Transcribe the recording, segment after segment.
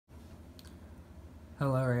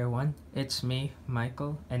Hello everyone, it's me,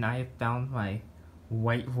 Michael, and I have found my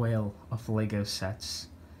white whale of LEGO sets.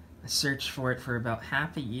 I searched for it for about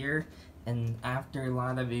half a year, and after a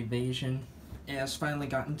lot of evasion, it has finally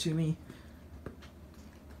gotten to me.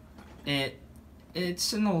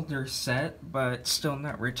 It's an older set, but still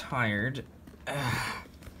not retired.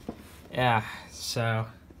 Yeah, so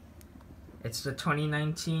it's the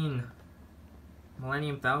 2019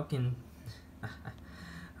 Millennium Falcon.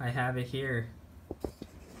 I have it here.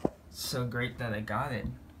 So great that I got it.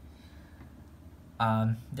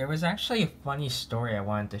 There was actually a funny story I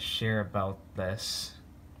wanted to share about this.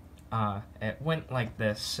 It went like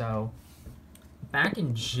this. So, back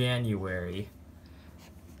in January,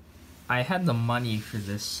 I had the money for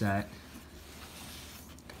this set,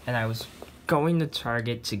 and I was going to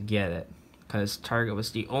Target to get it, because Target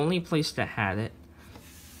was the only place that had it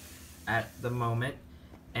at the moment,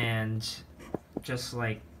 and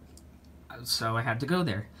so I had to go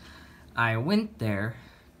there. I went there,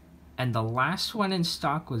 and the last one in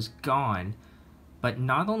stock was gone, but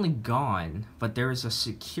not only gone, but there was a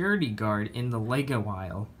security guard in the Lego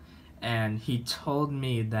aisle, and he told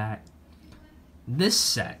me that this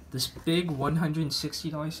set, this big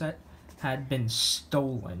 $160 set, had been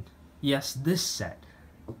stolen. Yes, this set.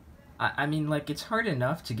 I mean, like, it's hard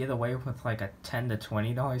enough to get away with, like, a $10 to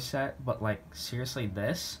 $20 set, but, like, seriously,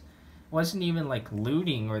 this wasn't even, like,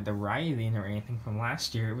 looting or the rioting or anything from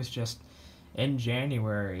last year. It was just in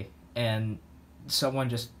January, and someone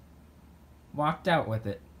just walked out with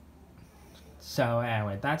it. So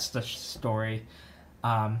anyway, that's the story.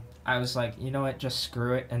 I was like, you know what, just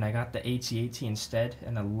screw it, and I got the AT-AT instead,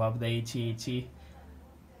 and I love the AT-AT.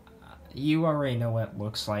 You already know what it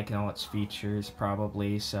looks like and all its features,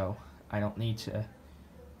 probably, so I don't need to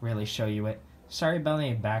really show you it. Sorry about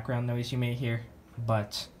any background noise you may hear,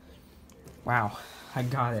 but wow, I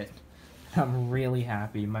got it. I'm really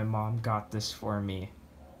happy my mom got this for me.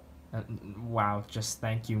 Wow, just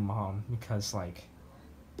thank you, Mom, because, like,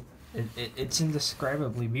 it's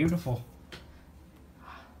indescribably beautiful.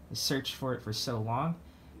 I searched for it for so long,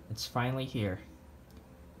 it's finally here.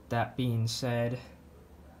 That being said,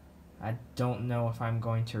 I don't know if I'm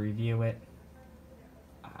going to review it.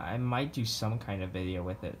 I might do some kind of video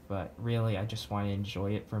with it, but really I just want to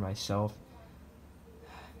enjoy it for myself.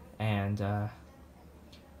 And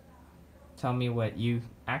tell me what you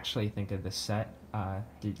actually think of this set.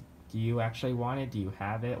 Do you actually want it? Do you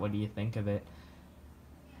have it? What do you think of it?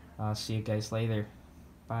 I'll see you guys later.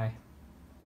 Bye.